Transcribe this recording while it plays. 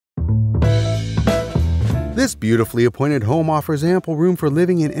This beautifully appointed home offers ample room for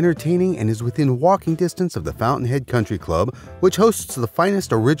living and entertaining and is within walking distance of the Fountainhead Country Club, which hosts the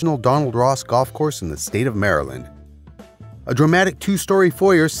finest original Donald Ross golf course in the state of Maryland. A dramatic two-story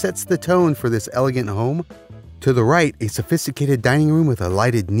foyer sets the tone for this elegant home. To the right, a sophisticated dining room with a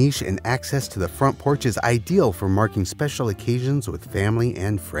lighted niche and access to the front porch is ideal for marking special occasions with family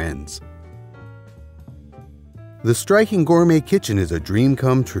and friends. The striking gourmet kitchen is a dream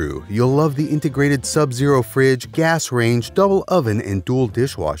come true. You'll love the integrated SubZero fridge, gas range, double oven, and dual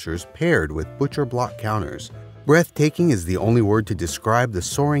dishwashers paired with butcher block counters. Breathtaking is the only word to describe the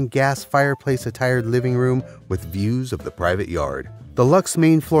soaring gas fireplace-attired living room with views of the private yard. The luxe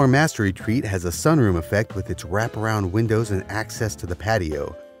main floor master retreat has a sunroom effect with its wraparound windows and access to the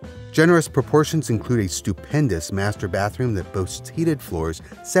patio. Generous proportions include a stupendous master bathroom that boasts heated floors,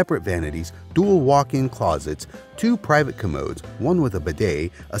 separate vanities, dual walk-in closets, 2 private commodes, one with a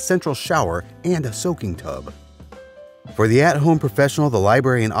bidet, a central shower, and a soaking tub. For the at-home professional, the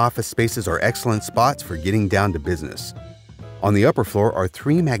library and office spaces are excellent spots for getting down to business. On the upper floor are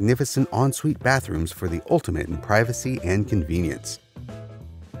 3 magnificent ensuite bathrooms for the ultimate in privacy and convenience.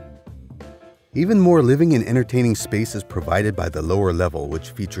 Even more living and entertaining space is provided by the lower level, which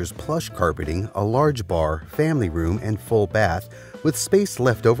features plush carpeting, a large bar, family room, and full bath, with space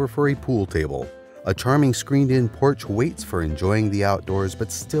left over for a pool table. A charming screened-in porch waits for enjoying the outdoors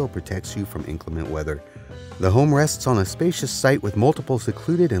but still protects you from inclement weather. The home rests on a spacious site with multiple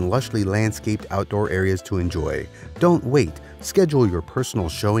secluded and lushly landscaped outdoor areas to enjoy. Don't wait. Schedule your personal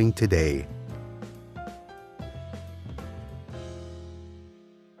showing today.